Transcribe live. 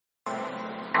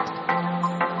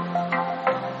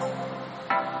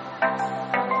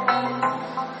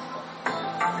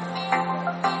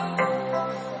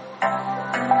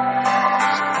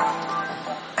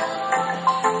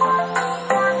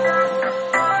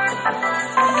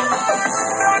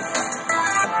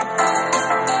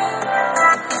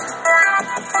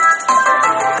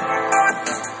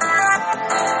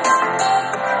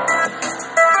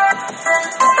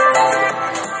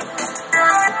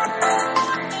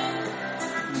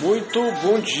Muito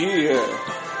bom dia.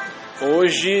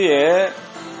 Hoje é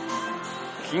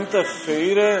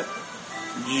quinta-feira,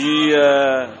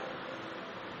 dia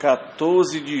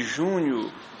 14 de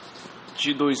junho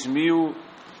de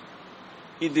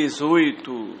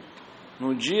 2018.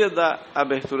 No dia da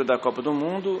abertura da Copa do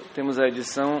Mundo, temos a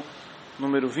edição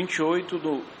número 28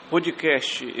 do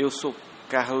podcast. Eu sou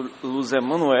Carlos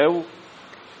Emanuel,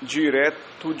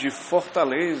 direto de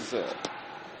Fortaleza.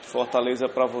 Fortaleza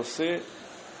para você,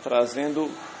 trazendo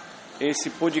esse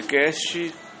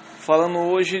podcast, falando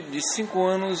hoje de 5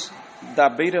 anos da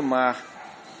Beira Mar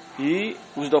e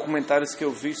os documentários que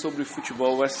eu vi sobre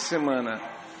futebol essa semana.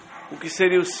 O que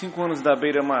seria os 5 anos da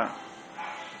Beira Mar?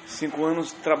 5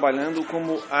 anos trabalhando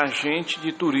como agente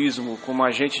de turismo, como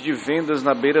agente de vendas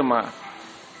na Beira Mar.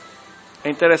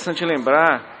 É interessante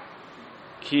lembrar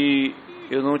que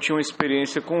eu não tinha uma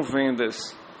experiência com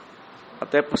vendas,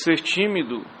 até por ser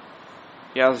tímido,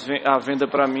 e a venda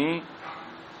para mim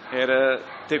era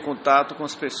ter contato com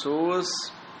as pessoas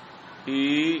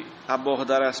e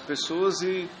abordar as pessoas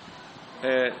e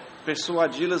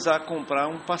persuadi-las a comprar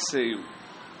um passeio.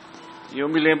 E eu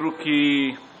me lembro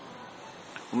que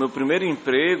o meu primeiro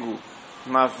emprego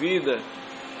na vida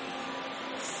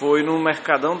foi no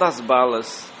Mercadão das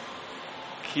Balas,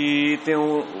 que tem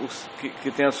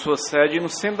a sua sede no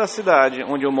centro da cidade,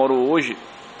 onde eu moro hoje,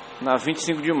 na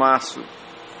 25 de março.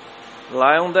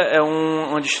 Lá é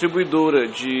uma distribuidora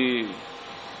de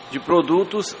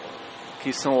produtos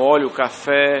que são óleo,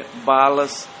 café,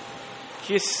 balas,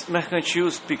 que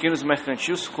esses pequenos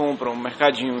mercantis compram,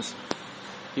 mercadinhos.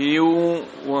 E o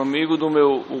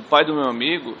pai do meu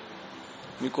amigo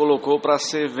me colocou para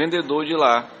ser vendedor de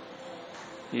lá.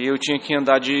 E eu tinha que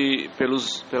andar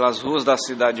pelas ruas da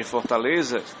cidade de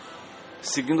Fortaleza,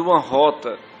 seguindo uma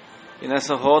rota. E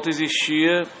nessa rota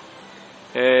existia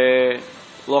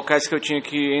locais que eu tinha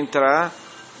que entrar,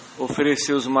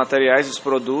 oferecer os materiais, os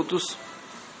produtos.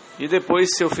 E depois,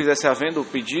 se eu fizesse a venda, o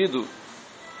pedido,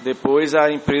 depois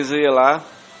a empresa ia lá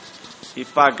e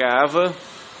pagava,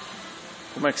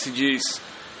 como é que se diz?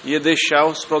 Ia deixar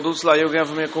os produtos lá e eu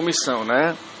ganhava minha comissão,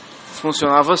 né?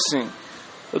 Funcionava assim.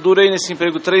 Eu durei nesse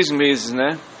emprego 3 meses,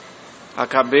 né?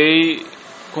 Acabei,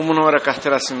 como não era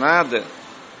carteira assinada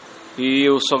e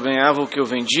eu só ganhava o que eu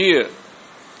vendia,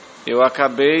 eu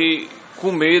acabei com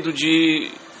medo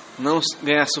de não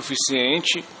ganhar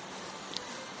suficiente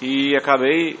e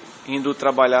acabei indo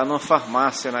trabalhar numa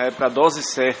farmácia, na época a Dose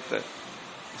Certa.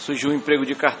 Surgiu um emprego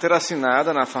de carteira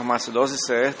assinada na farmácia Dose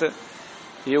Certa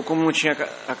e eu, como não tinha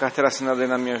a carteira assinada aí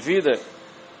na minha vida,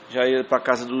 já ia para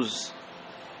casa dos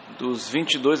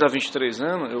 22 a 23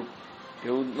 anos,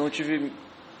 eu não tive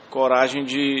coragem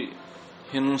de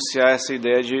renunciar a essa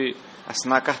ideia de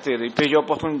assinar a carteira e perdi a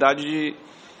oportunidade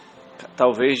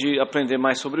talvez de aprender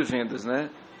mais sobre vendas, né?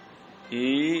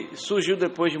 E surgiu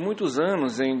depois de muitos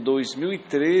anos, em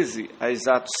 2013, há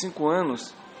exatos 5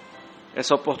 anos,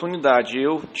 essa oportunidade.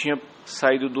 Eu tinha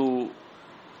saído do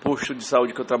posto de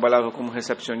saúde que eu trabalhava como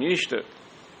recepcionista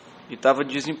e estava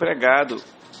desempregado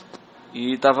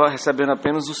e estava recebendo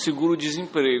apenas o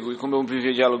seguro-desemprego. E como eu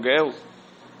vivia de aluguel,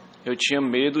 eu tinha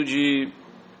medo de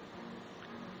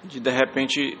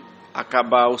repente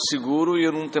acabar o seguro e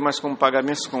eu não ter mais como pagar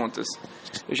minhas contas.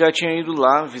 Eu já tinha ido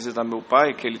lá visitar meu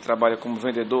pai, que ele trabalha como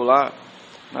vendedor lá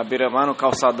na Beira Mar, no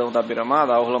calçadão da Beira Mar,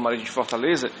 da Orla Maria de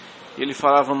Fortaleza, e ele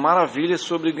falava maravilhas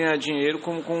sobre ganhar dinheiro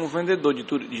como vendedor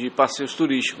de passeios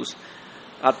turísticos,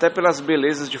 até pelas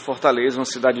belezas de Fortaleza, uma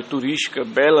cidade turística,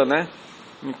 bela, né?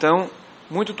 Então,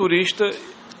 muito turista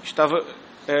estava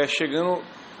chegando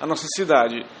à nossa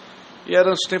cidade. E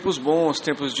eram os tempos bons,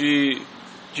 tempos de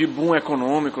boom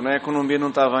econômico, né? A economia não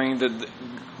estava ainda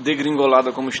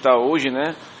degringolada como está hoje,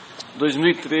 né?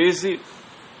 2013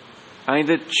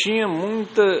 ainda tinha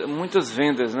muitas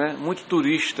vendas, né? Muito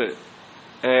turista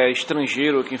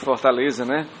estrangeiro aqui em Fortaleza,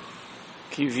 né?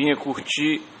 Que vinha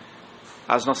curtir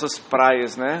as nossas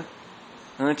praias, né?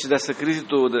 Antes dessa crise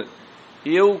toda.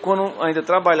 E eu, quando ainda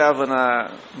trabalhava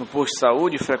no posto de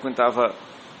saúde, frequentava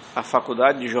a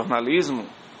faculdade de jornalismo,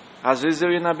 às vezes eu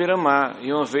ia na Beira Mar.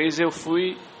 E uma vez eu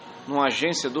fui numa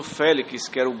agência do Félix,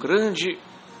 que era o grande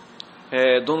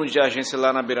dono de agência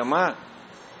lá na Beira Mar.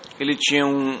 Ele tinha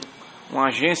uma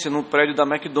agência no prédio da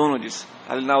McDonald's,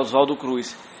 ali na Oswaldo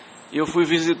Cruz. E eu fui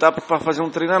visitar para fazer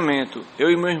um treinamento. Eu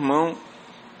e meu irmão,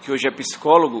 que hoje é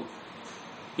psicólogo,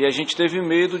 e a gente teve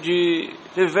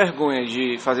vergonha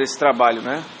de fazer esse trabalho,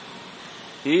 né?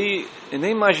 E eu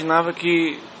nem imaginava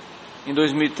que em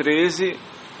 2013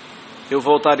 eu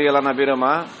voltaria lá na Beira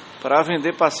Mar para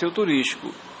vender passeio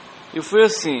turístico. Eu fui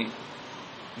assim,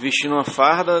 vestindo uma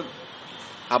farda,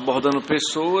 abordando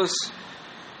pessoas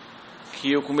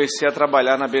que eu comecei a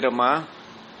trabalhar na Beira Mar,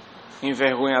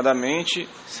 envergonhadamente,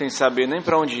 sem saber nem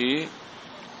para onde ir.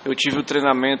 Eu tive o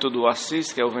treinamento do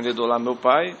Assis, que é o vendedor lá, meu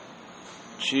pai.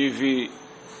 Tive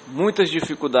muitas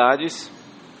dificuldades,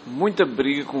 muita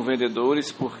briga com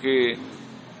vendedores, porque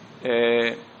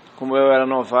como eu era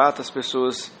novato, as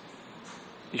pessoas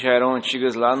já eram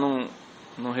antigas lá,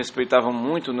 não respeitavam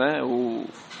muito, né,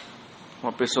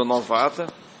 uma pessoa novata.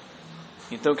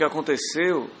 Então o que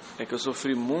aconteceu é que eu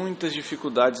sofri muitas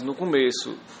dificuldades no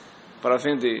começo para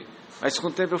vender. Mas com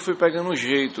o tempo eu fui pegando um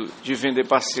jeito de vender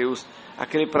passeios,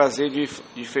 aquele prazer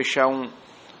de fechar um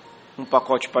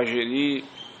pacote para gerir,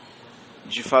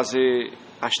 de fazer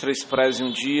as 3 praias em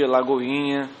um dia,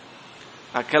 Lagoinha,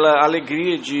 aquela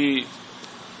alegria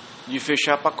de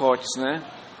fechar pacotes, né?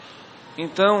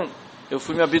 Então eu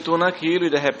fui me habituando àquilo e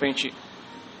de repente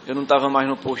eu não estava mais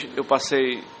no posto. Eu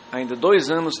passei ainda 2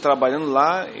 anos trabalhando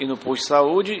lá e no posto de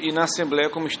saúde e na Assembleia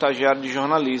como estagiário de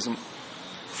jornalismo.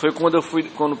 Foi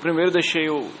quando primeiro deixei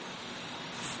eu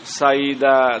sair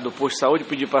do posto de saúde,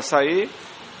 pedi para sair,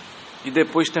 e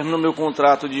depois terminou meu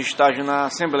contrato de estágio na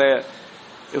Assembleia.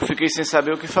 Eu fiquei sem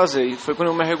saber o que fazer. E foi quando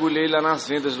eu mergulhei lá nas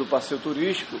vendas do passeio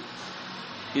turístico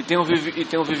e tenho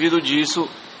vivido disso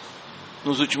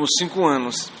nos últimos 5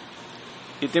 anos.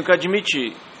 E tenho que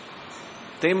admitir,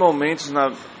 tem momentos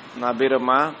na Beira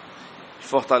Mar de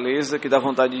Fortaleza que dá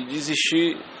vontade de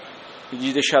desistir e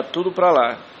de deixar tudo para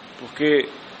lá, porque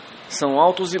são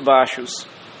altos e baixos.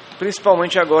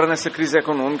 Principalmente agora nessa crise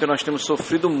econômica, nós temos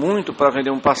sofrido muito para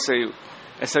vender um passeio.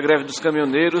 Essa greve dos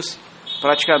caminhoneiros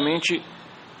praticamente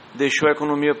deixou a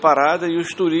economia parada e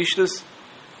os turistas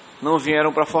não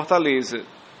vieram para Fortaleza.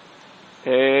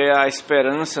 É a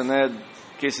esperança, né,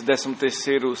 que esse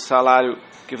 13º salário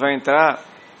que vai entrar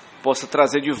possa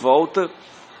trazer de volta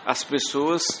as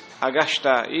pessoas a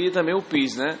gastar. E também o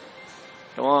PIS, né?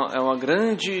 É uma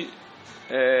grande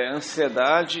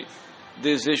ansiedade,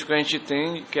 desejo que a gente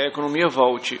tem que a economia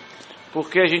volte.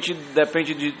 Porque a gente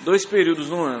depende de 2 períodos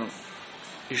no ano.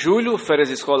 Julho, férias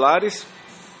escolares,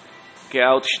 que é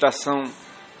a autoestação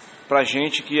pra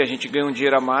gente, que a gente ganha um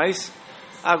dinheiro a mais.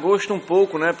 Agosto um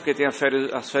pouco, né? Porque tem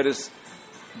as férias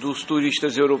dos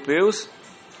turistas europeus.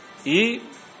 E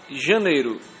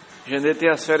janeiro. Janeiro tem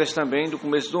as férias também do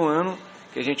começo do ano,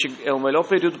 que é o melhor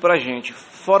período pra gente.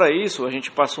 Fora isso, a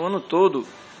gente passa o ano todo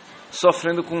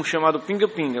sofrendo com o chamado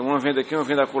pinga-pinga, uma venda aqui, uma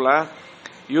venda acolá,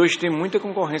 e hoje tem muita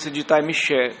concorrência de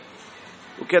timeshare.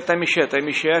 O que é timeshare?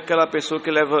 Timeshare é aquela pessoa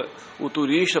que leva o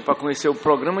turista para conhecer o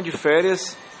programa de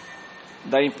férias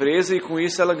da empresa e com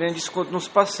isso ela ganha desconto nos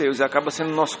passeios e acaba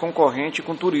sendo nosso concorrente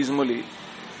com o turismo ali.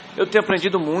 Eu tenho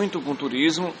aprendido muito com o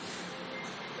turismo,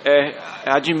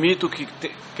 admito que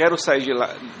quero sair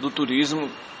do turismo,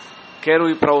 quero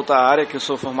ir para outra área, que eu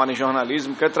sou formado em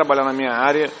jornalismo, quero trabalhar na minha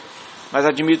área, mas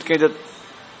admito que ainda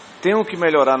tenho que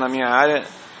melhorar na minha área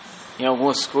em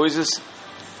algumas coisas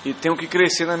e tenho que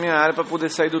crescer na minha área para poder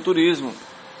sair do turismo.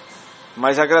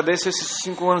 Mas agradeço esses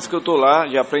 5 anos que eu estou lá,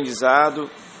 de aprendizado,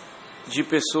 de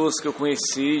pessoas que eu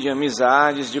conheci, de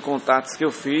amizades, de contatos que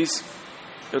eu fiz.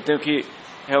 Eu tenho que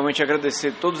realmente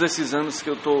agradecer todos esses anos que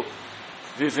eu estou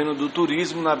vivendo do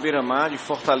turismo na Beira Mar de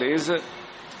Fortaleza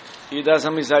e das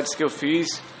amizades que eu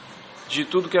fiz, de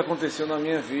tudo que aconteceu na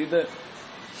minha vida,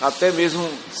 até mesmo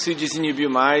se desinibir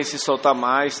mais, se soltar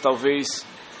mais. Talvez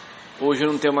hoje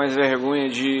eu não tenho mais vergonha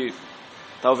de,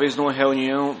 talvez numa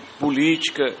reunião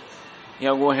política, em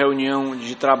alguma reunião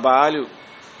de trabalho,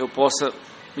 eu possa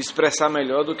me expressar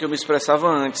melhor do que eu me expressava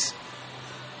antes.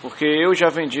 Porque eu já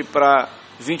vendi para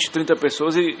 20, 30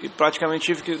 pessoas e praticamente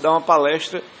tive que dar uma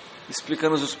palestra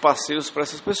explicando os passeios para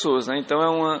essas pessoas, né? Então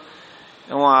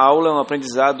é uma aula, é um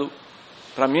aprendizado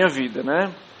para a minha vida,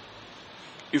 né?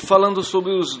 E falando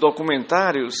sobre os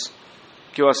documentários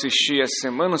que eu assisti essa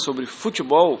semana sobre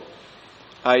futebol,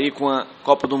 aí com a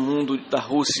Copa do Mundo da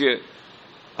Rússia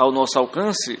ao nosso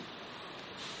alcance,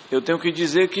 eu tenho que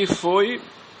dizer que foi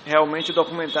realmente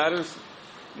documentários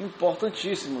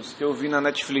importantíssimos que eu vi na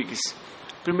Netflix.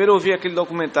 Primeiro eu vi aquele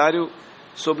documentário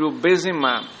sobre o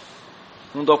Benzema,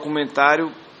 um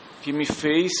documentário que me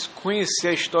fez conhecer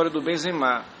a história do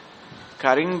Benzema.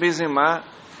 Karim Benzema,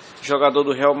 jogador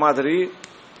do Real Madrid,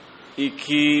 e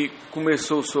que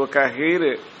começou sua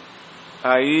carreira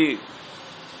aí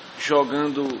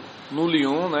jogando no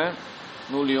Lyon, né?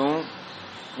 No Lyon,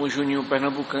 com o Juninho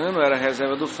pernambucano, era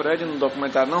reserva do Fred. No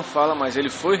documentário não fala, mas ele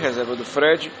foi reserva do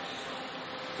Fred.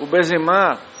 O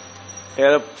Benzema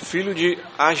era filho de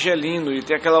argelino e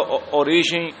tem aquela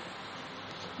origem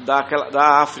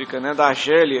da África, né? Da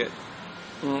Argélia,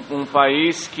 um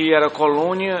país que era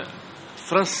colônia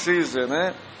francesa,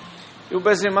 né? E o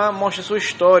Benzema mostra sua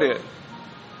história.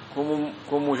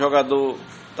 como jogador,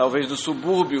 talvez do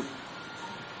subúrbio,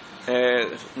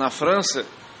 na França,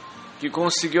 que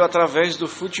conseguiu, através do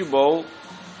futebol,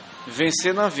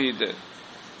 vencer na vida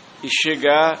e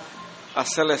chegar à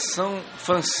seleção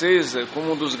francesa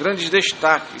como um dos grandes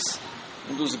destaques,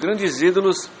 um dos grandes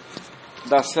ídolos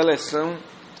da seleção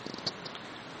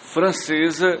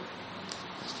francesa,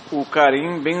 o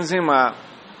Karim Benzema,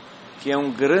 que é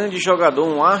um grande jogador,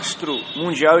 um astro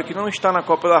mundial e que não está na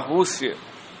Copa da Rússia,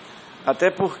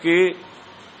 até porque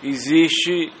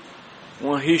existe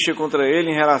uma rixa contra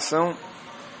ele em relação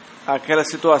àquela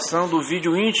situação do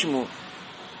vídeo íntimo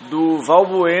do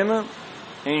Valbuena,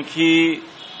 em que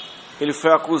ele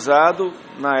foi acusado,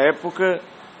 na época,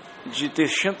 de ter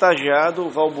chantageado o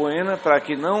Valbuena para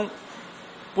que não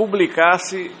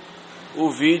publicasse o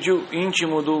vídeo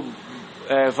íntimo do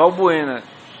Valbuena.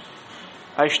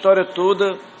 A história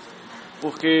toda,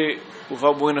 porque o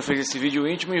Valbuena fez esse vídeo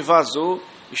íntimo e vazou,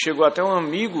 e chegou até um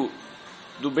amigo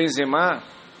do Benzema,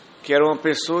 que era uma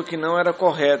pessoa que não era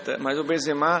correta, mas o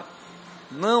Benzema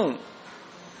não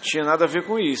tinha nada a ver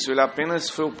com isso, ele apenas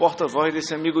foi o porta-voz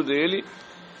desse amigo dele,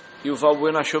 e o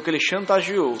Valbuena achou que ele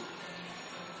chantageou.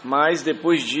 Mas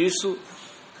depois disso,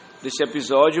 desse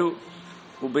episódio,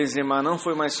 o Benzema não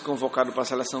foi mais convocado para a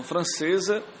seleção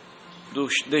francesa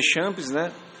dos Deschamps,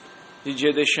 né?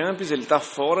 Didier Deschamps, ele está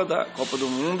fora da Copa do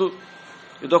Mundo.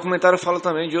 E o documentário fala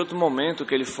também de outro momento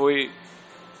que ele foi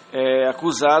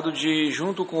acusado de,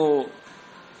 junto com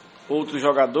outros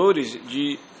jogadores,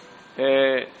 de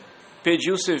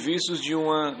pedir os serviços de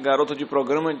uma garota de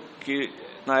programa que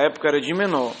na época era de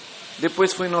menor.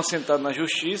 Depois foi inocentado na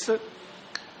justiça,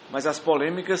 mas as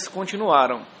polêmicas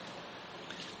continuaram.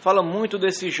 Fala muito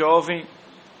desse jovem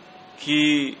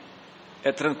que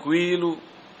é tranquilo,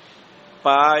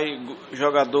 pai,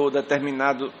 jogador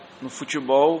determinado no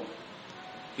futebol,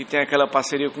 que tem aquela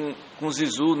parceria com o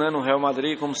Zizou, né, no Real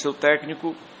Madrid como seu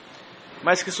técnico,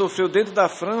 mas que sofreu dentro da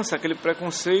França aquele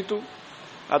preconceito,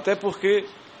 até porque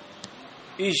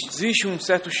existe um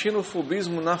certo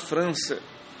xenofobismo na França,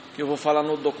 que eu vou falar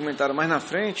no documentário mais na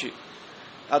frente,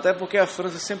 até porque a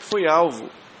França sempre foi alvo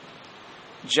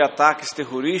de ataques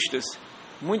terroristas,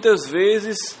 muitas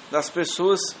vezes das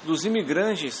pessoas, dos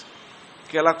imigrantes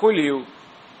que ela acolheu,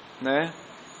 né?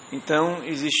 Então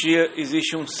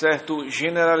existe um certo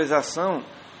generalização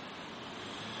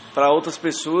para outras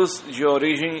pessoas de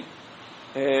origem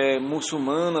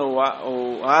muçulmana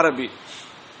ou árabe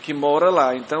que mora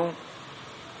lá. Então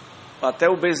até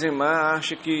o Benzema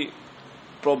acha que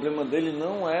o problema dele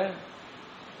não é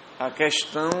a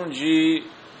questão de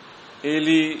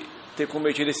ele ter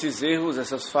cometido esses erros,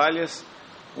 essas falhas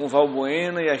com o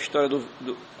Valbuena, e a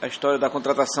história da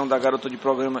contratação da garota de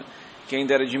programa que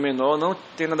ainda era de menor, não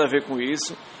tem nada a ver com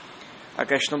isso. A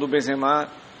questão do Benzema,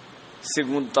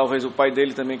 segundo talvez o pai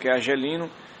dele também, que é argelino,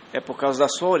 é por causa da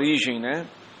sua origem, né?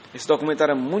 Esse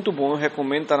documentário é muito bom, eu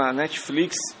recomendo, está na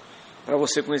Netflix, para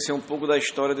você conhecer um pouco da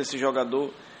história desse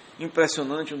jogador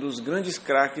impressionante, um dos grandes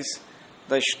craques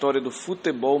da história do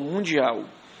futebol mundial.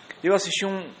 Eu assisti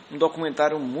um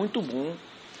documentário muito bom,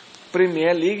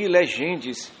 Premier League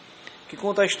Legends, que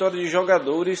conta a história de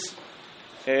jogadores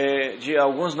de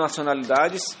algumas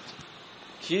nacionalidades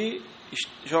que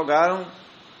jogaram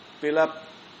pela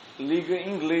Liga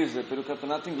Inglesa, pelo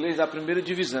Campeonato Inglês da primeira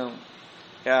divisão,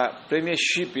 é a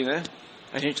Premiership, né?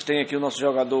 A gente tem aqui o nosso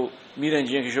jogador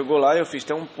Mirandinha, que jogou lá. Eu fiz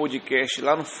até um podcast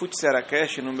lá no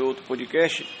Futseracast, no meu outro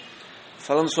podcast,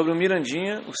 falando sobre o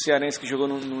Mirandinha, o cearense que jogou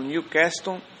no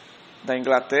Newcastle da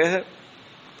Inglaterra.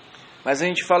 Mas a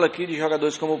gente fala aqui de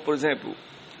jogadores como, por exemplo,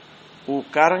 o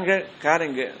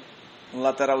Karenga, um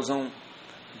lateralzão,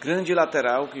 grande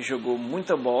lateral, que jogou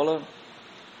muita bola,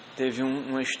 teve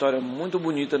uma história muito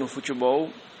bonita no futebol.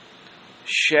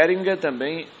 Scheringa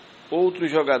também, outro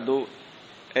jogador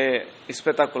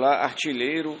espetacular,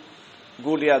 artilheiro,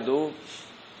 goleador,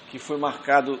 que foi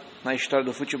marcado na história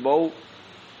do futebol.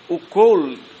 O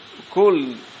Cole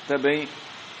também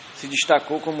se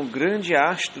destacou como grande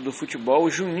astro do futebol. O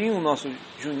Juninho, nosso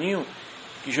Juninho,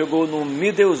 que jogou no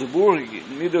Middlesbrough,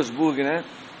 né?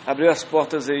 Abriu as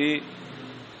portas aí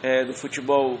do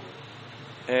futebol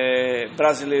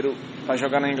brasileiro para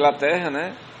jogar na Inglaterra,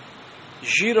 né?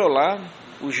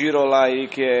 O Girolá aí,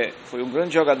 que foi um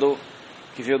grande jogador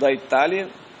que veio da Itália,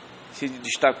 se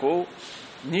destacou.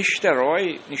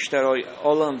 Nisteroy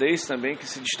holandês também, que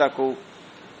se destacou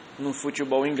no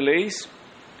futebol inglês.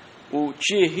 O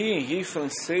Thierry Enry,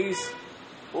 francês,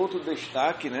 outro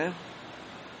destaque, né?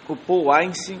 O Paul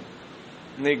Heinz,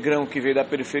 negrão, que veio da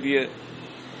periferia,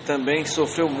 também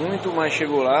sofreu muito, mas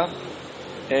chegou lá.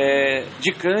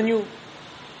 Di Canio,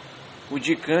 o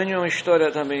Di Canio é uma história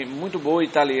também muito boa,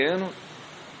 italiano,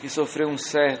 que sofreu um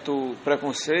certo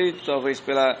preconceito, talvez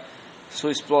pela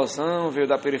sua explosão, veio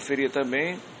da periferia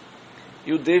também.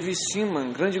 E o David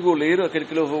Seaman, grande goleiro, aquele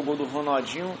que levou o gol do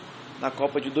Ronaldinho na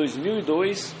Copa de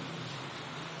 2002.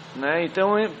 Né?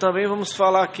 Então também vamos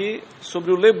falar aqui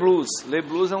sobre o Le Blues. Le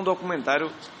Blues é um documentário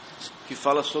que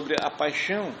fala sobre a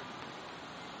paixão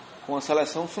com a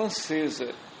seleção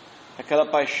francesa, aquela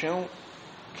paixão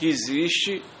que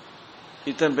existe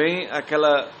e também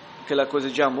aquela coisa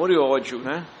de amor e ódio,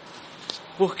 né?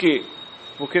 Por quê?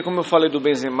 Porque, como eu falei do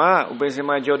Benzema, o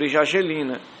Benzema é de origem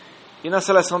argelina, e na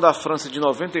seleção da França de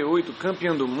 98,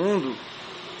 campeã do mundo,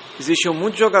 existiam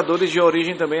muitos jogadores de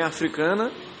origem também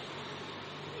africana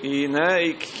e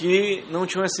que não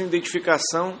tinham essa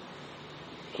identificação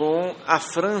com a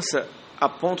França a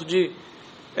ponto de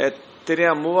terem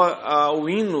amor ao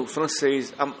hino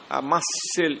francês, a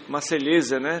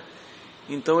Marselhesa, né?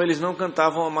 Então eles não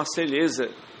cantavam a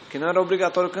Marselhesa, que não era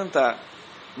obrigatório cantar,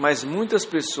 mas muitas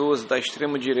pessoas da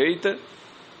extrema direita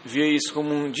via isso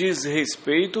como um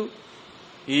desrespeito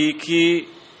e que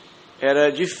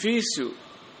era difícil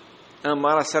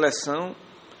amar a seleção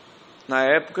na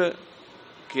época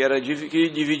que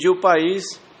dividia o país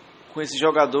com esses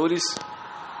jogadores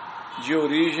de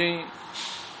origem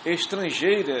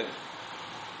estrangeira.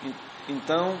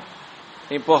 Então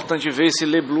é importante ver esse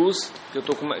Le Blues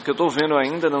que eu tô vendo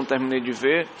ainda, não terminei de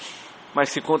ver,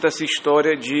 mas que conta essa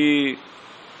história de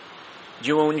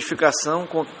uma unificação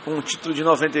com o título de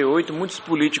 98. Muitos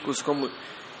políticos como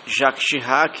Jacques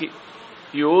Chirac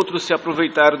e outros se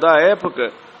aproveitaram da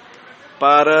época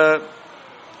para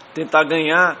tentar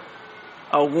ganhar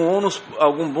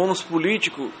algum bônus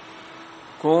político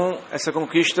com essa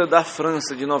conquista da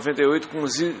França de 98, com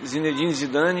Zinedine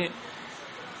Zidane,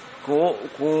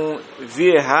 com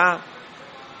Vieira,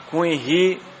 com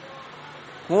Enry,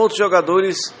 com outros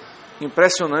jogadores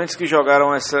impressionantes que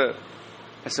jogaram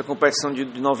essa competição de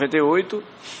 98,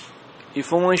 e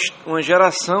foi uma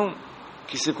geração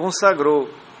que se consagrou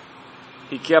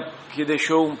e que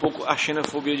deixou um pouco a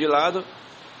xenofobia de lado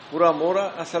por amor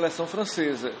à seleção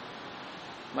francesa.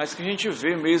 Mas que a gente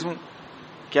vê mesmo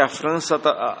que a França,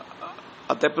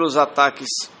 até pelos ataques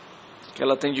que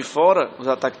ela tem de fora, os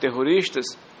ataques terroristas,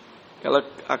 ela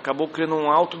acabou criando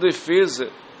uma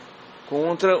autodefesa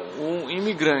contra um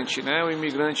imigrante, né? Um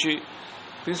imigrante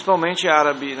principalmente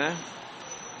árabe, né?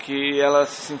 Que ela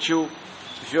se sentiu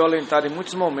violentada em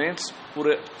muitos momentos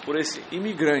por esse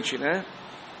imigrante, né?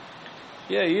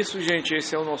 E é isso, gente.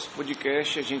 Esse é o nosso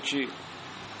podcast. A gente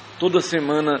toda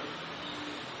semana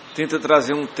tenta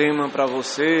trazer um tema para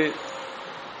você,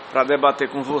 para debater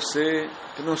com você.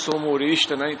 Eu não sou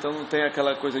humorista, né? Então não tem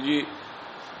aquela coisa de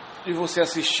você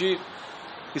assistir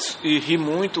e rir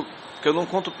muito, que eu não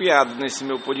conto piada nesse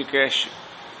meu podcast.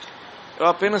 Eu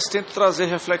apenas tento trazer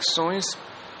reflexões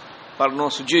para o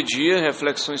nosso dia a dia,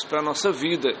 reflexões para a nossa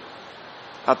vida.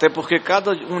 Até porque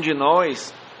cada um de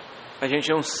nós, a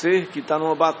gente é um ser que está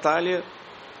numa batalha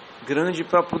grande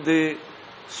para poder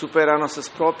superar nossas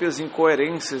próprias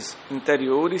incoerências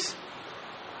interiores,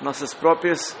 nossas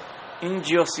próprias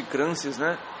idiosincrâncias,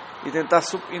 né? E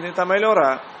tentar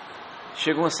melhorar.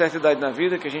 Chega uma certa idade na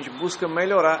vida que a gente busca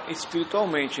melhorar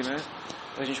espiritualmente, né?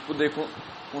 Para a gente poder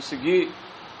conseguir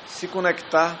se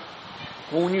conectar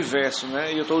com o universo,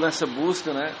 né? E eu estou nessa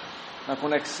busca, né? Na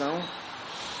conexão.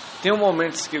 Tenho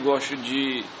momentos que gosto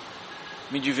de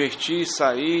me divertir,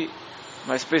 sair,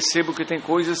 mas percebo que tem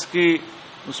coisas que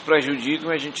nos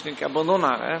prejudicam e a gente tem que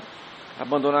abandonar, né?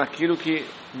 Abandonar aquilo que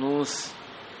nos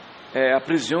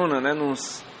aprisiona, né?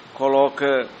 Nos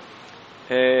coloca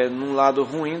num lado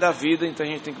ruim da vida. Então a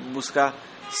gente tem que buscar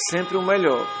sempre o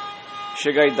melhor.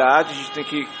 Chega a idade, a gente tem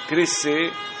que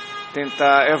crescer,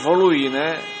 tentar evoluir,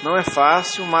 né? Não é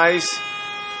fácil, mas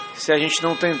se a gente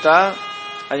não tentar,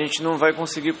 a gente não vai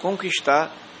conseguir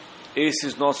conquistar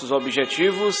esses nossos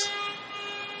objetivos.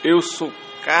 Eu sou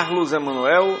Carlos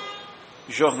Emanuel,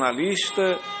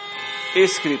 jornalista,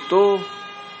 escritor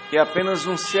e apenas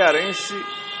um cearense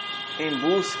em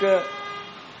busca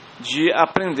de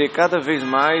aprender cada vez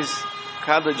mais,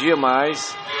 cada dia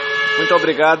mais. Muito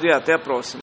obrigado e até a próxima.